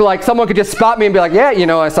look like someone could just spot me and be like, yeah,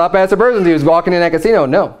 I saw Pastor Berzins. He was walking in that casino.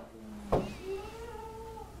 No. I'm going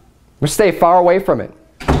to stay far away from it.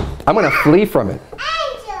 I'm going to flee from it.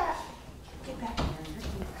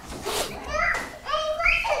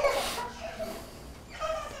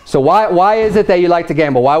 So why is it that you like to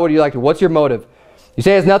gamble? Why would you like to? What's your motive? You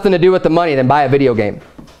say it has nothing to do with the money, then buy a video game.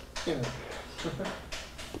 You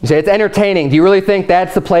say it's entertaining. Do you really think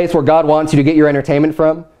that's the place where God wants you to get your entertainment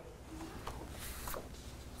from?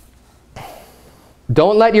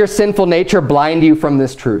 Don't let your sinful nature blind you from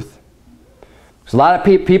this truth. There's a lot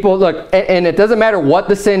of people, look, and it doesn't matter what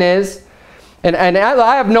the sin is. And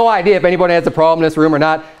I have no idea if anybody has a problem in this room or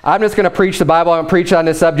not. I'm just going to preach the Bible. I'm going to preach on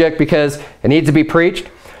this subject because it needs to be preached.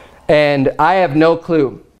 And I have no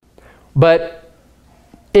clue. But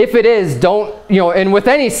if it is, don't, and with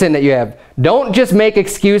any sin that you have, don't just make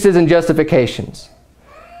excuses and justifications.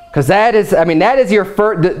 Because that is your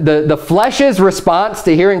the flesh's response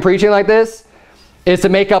to hearing preaching like this is to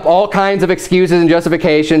make up all kinds of excuses and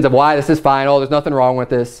justifications of why this is fine. Oh, there's nothing wrong with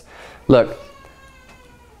this. Look,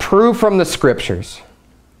 prove from the scriptures.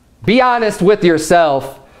 Be honest with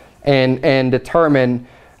yourself and determine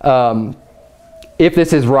if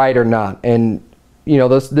this is right or not. And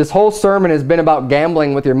this whole sermon has been about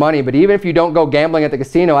gambling with your money. But even if you don't go gambling at the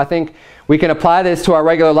casino, I think we can apply this to our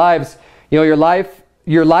regular lives. Your life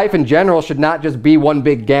in general should not just be one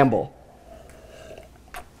big gamble.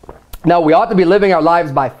 Now, we ought to be living our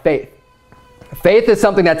lives by faith. Faith is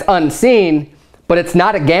something that's unseen, but it's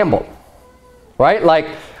not a gamble, right? Like,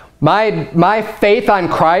 my faith on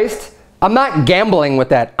Christ, I'm not gambling with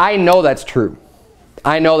that. I know that's true.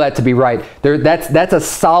 I know that to be right. That's a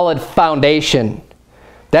solid foundation.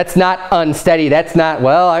 That's not unsteady. That's not,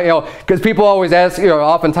 because people always ask,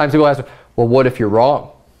 oftentimes people ask, well, what if you're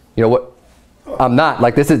wrong? What? I'm not.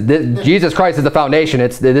 Like, Jesus Christ is the foundation.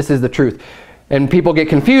 This is the truth. And people get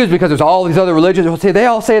confused because there's all these other religions who say, they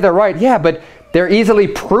all say they're right. Yeah, but they're easily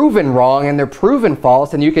proven wrong and they're proven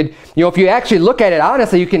false. And you could, if you actually look at it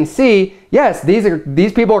honestly, you can see, yes,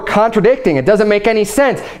 these people are contradicting. It doesn't make any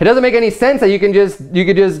sense. It doesn't make any sense that you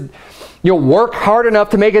could just work hard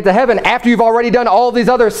enough to make it to heaven after you've already done all these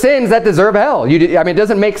other sins that deserve hell. It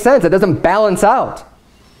doesn't make sense. It doesn't balance out.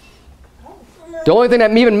 The only thing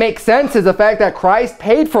that even makes sense is the fact that Christ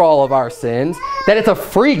paid for all of our sins, that it's a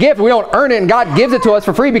free gift. We don't earn it, and God gives it to us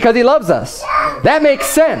for free because he loves us. That makes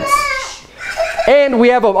sense. And we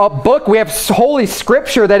have a book, we have Holy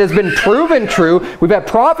Scripture that has been proven true. We've had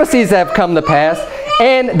prophecies that have come to pass,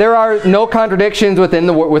 and there are no contradictions within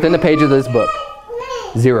the page of this book.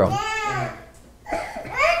 Zero.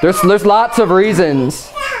 There's lots of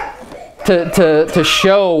reasons to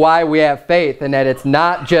show why we have faith, and that it's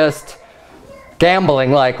not just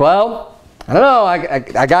gambling like, well, I don't know,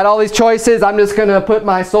 I got all these choices, I'm just going to put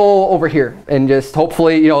my soul over here and just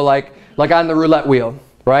hopefully, you know, like on the roulette wheel,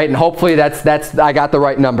 right? And hopefully I got the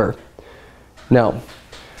right number. No.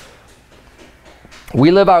 We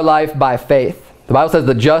live our life by faith. The Bible says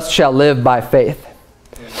the just shall live by faith.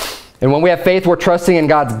 And when we have faith, we're trusting in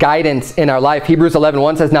God's guidance in our life. Hebrews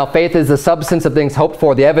 11:1 says, now faith is the substance of things hoped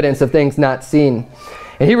for, the evidence of things not seen.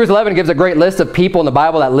 And Hebrews 11 gives a great list of people in the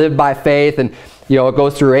Bible that live by faith. And, you know, it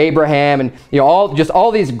goes through Abraham and, you know,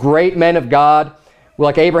 all these great men of God.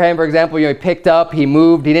 Like Abraham, for example, you know, he picked up, he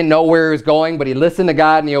moved, he didn't know where he was going, but he listened to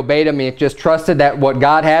God and he obeyed him. He just trusted that what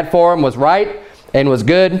God had for him was right and was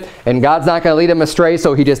good. And God's not going to lead him astray,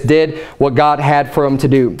 so he just did what God had for him to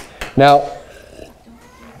do. Now,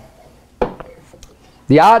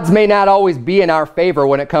 the odds may not always be in our favor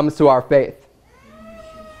when it comes to our faith,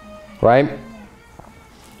 right?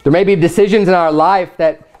 There may be decisions in our life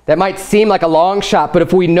that might seem like a long shot, but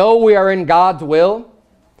if we know we are in God's will,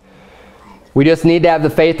 we just need to have the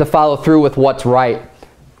faith to follow through with what's right,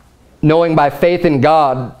 knowing by faith in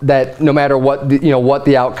God that no matter what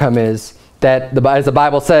the outcome is, that as the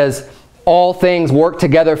Bible says, all things work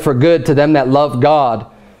together for good to them that love God,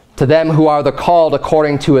 to them who are the called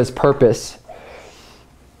according to his purpose.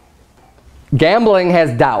 Gambling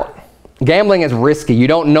has doubt. Gambling is risky. You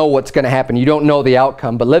don't know what's going to happen. You don't know the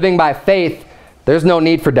outcome. But living by faith, there's no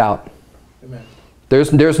need for doubt. Amen.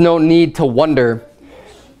 There's no need to wonder.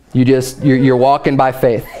 You're walking by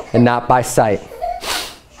faith and not by sight.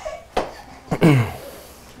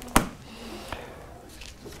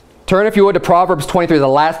 Turn, if you would, to Proverbs 23. The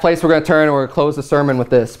last place we're going to turn, and we're going to close the sermon with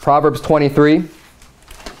this. Proverbs 23.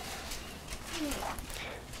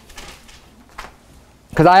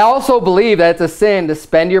 Because I also believe that it's a sin to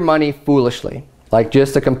spend your money foolishly, like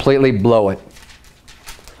just to completely blow it.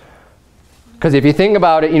 Because if you think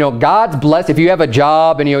about it, you know, God's blessed. If you have a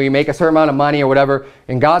job and you make a certain amount of money or whatever,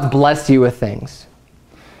 and God's blessed you with things,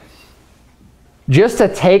 just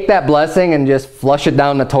to take that blessing and just flush it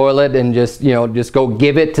down the toilet and just go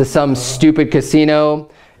give it to some stupid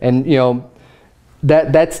casino, and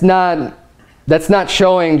that's not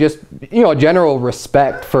showing just general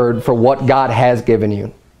respect for what God has given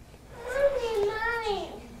you.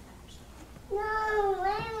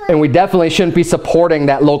 And we definitely shouldn't be supporting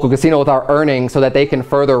that local casino with our earnings so that they can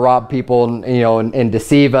further rob people and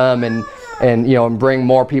deceive them and bring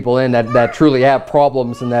more people in that truly have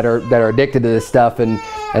problems and that are addicted to this stuff and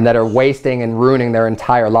that are wasting and ruining their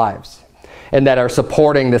entire lives, and that are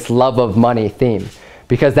supporting this love of money theme,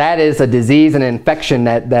 because that is a disease and infection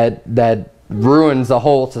that ruins the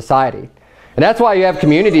whole society. And that's why you have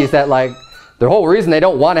communities that, like, the whole reason they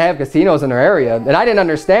don't want to have casinos in their area, and I didn't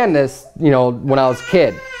understand this, when I was a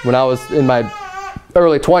kid, when I was in my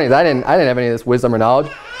early 20s, I didn't have any of this wisdom or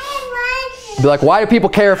knowledge. Be like, why do people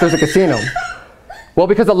care if there's a casino? Well,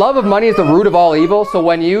 because the love of money is the root of all evil. So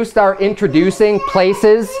when you start introducing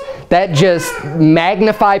places that just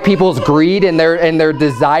magnify people's greed and their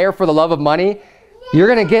desire for the love of money, you're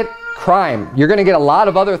going to get crime. You're going to get a lot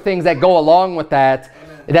of other things that go along with that.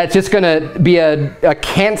 That's just going to be a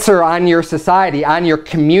cancer on your society, on your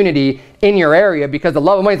community, in your area, because the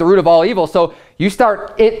love of money is the root of all evil. So you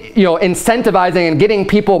start incentivizing and getting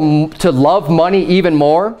people to love money even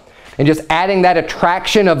more, and just adding that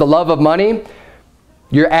attraction of the love of money,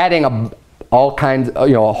 you're adding all kinds,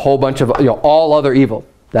 a whole bunch of all other evil.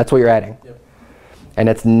 That's what you're adding. Yep. And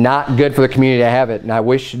it's not good for the community to have it. And I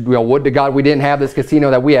wish, would to God we didn't have this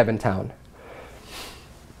casino that we have in town.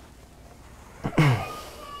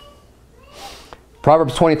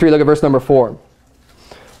 Proverbs 23, look at verse number 4. The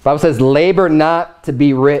Bible says, labor not to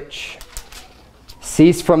be rich.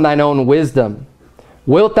 Cease from thine own wisdom.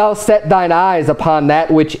 Wilt thou set thine eyes upon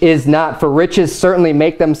that which is not? For riches certainly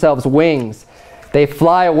make themselves wings. They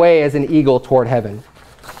fly away as an eagle toward heaven.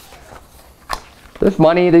 This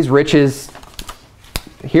money, these riches,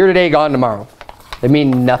 here today, gone tomorrow. They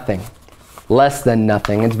mean nothing. Less than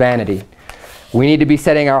nothing. It's vanity. We need to be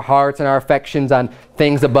setting our hearts and our affections on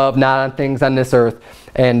things above, not on things on this earth.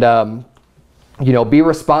 And be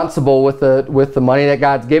responsible with the money that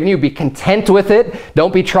God's given you. Be content with it.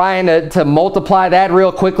 Don't be trying to multiply that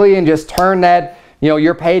real quickly and just turn that you know,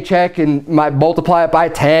 your paycheck and might multiply it by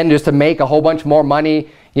 10 just to make a whole bunch more money,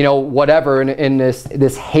 you know, whatever, in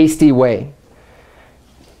this hasty way.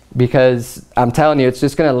 Because I'm telling you, it's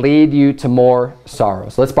just going to lead you to more sorrow.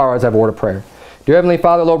 So let's bow our heads and have a word of prayer. Dear Heavenly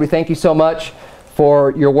Father, Lord, we thank you so much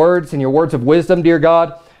for your words and your words of wisdom, dear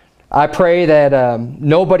God. I pray that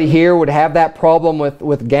nobody here would have that problem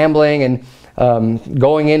with gambling and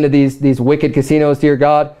going into these wicked casinos, dear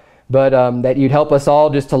God, but that you'd help us all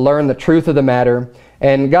just to learn the truth of the matter.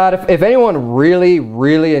 And God, if anyone really,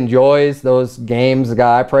 really enjoys those games,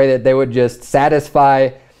 God, I pray that they would just satisfy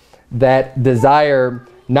that desire,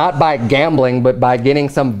 not by gambling, but by getting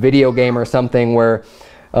some video game or something where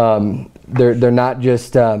they're not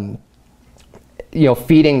just you know,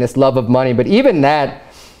 feeding this love of money. But even that,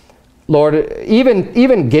 Lord,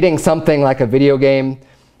 even getting something like a video game,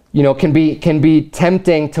 you know, can be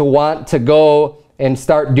tempting to want to go and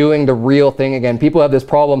start doing the real thing again. People have this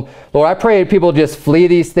problem. Lord, I pray that people just flee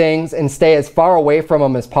these things and stay as far away from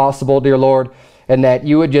them as possible, dear Lord, and that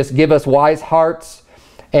you would just give us wise hearts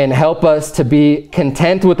and help us to be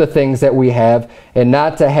content with the things that we have and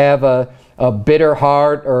not to have a bitter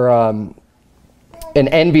heart or an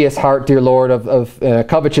envious heart, dear Lord, of a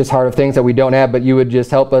covetous heart of things that we don't have, but you would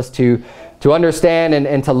just help us to understand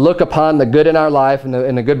and to look upon the good in our life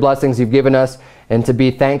and the good blessings you've given us, and to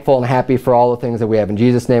be thankful and happy for all the things that we have. In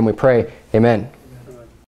Jesus' name we pray, amen.